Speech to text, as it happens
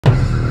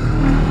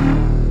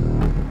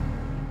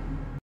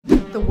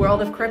The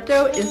world of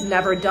crypto is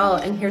never dull,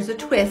 and here's a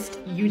twist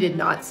you did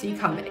not see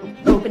coming.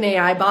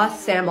 OpenAI boss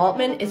Sam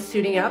Altman is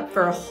suiting up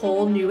for a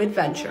whole new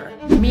adventure.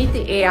 Meet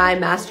the AI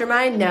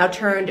mastermind, now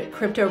turned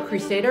crypto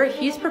crusader.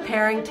 He's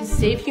preparing to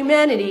save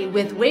humanity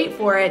with, wait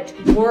for it,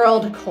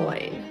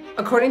 Worldcoin.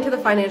 According to the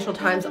Financial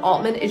Times,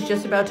 Altman is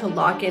just about to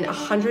lock in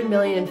 $100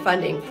 million in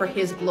funding for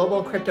his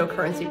global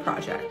cryptocurrency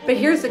project. But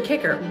here's the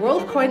kicker.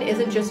 Worldcoin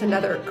isn't just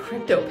another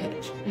crypto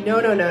pitch. No.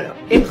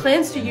 It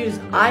plans to use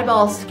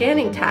eyeball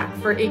scanning tech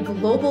for a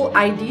global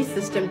ID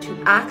system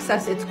to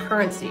access its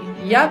currency.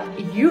 Yep,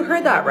 you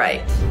heard that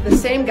right. The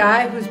same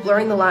guy who's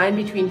blurring the line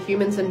between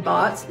humans and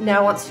bots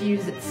now wants to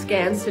use its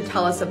scans to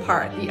tell us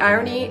apart. The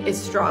irony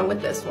is strong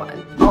with this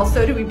one.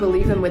 Also, do we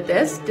believe them with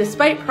this?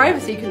 Despite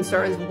privacy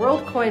concerns,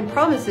 Worldcoin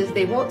promises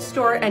they won't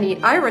store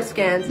any iris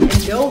scans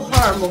and no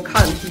harm will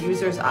come to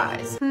users'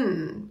 eyes.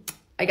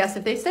 I guess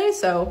if they say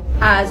so.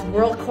 As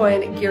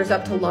Worldcoin gears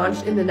up to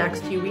launch in the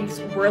next few weeks,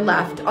 we're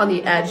left on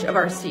the edge of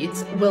our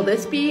seats. Will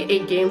this be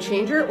a game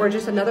changer or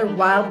just another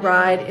wild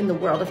ride in the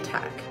world of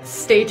tech?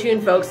 Stay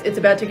tuned, folks. It's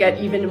about to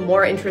get even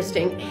more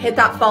interesting. Hit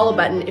that follow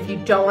button if you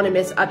don't want to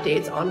miss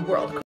updates on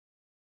Worldcoin.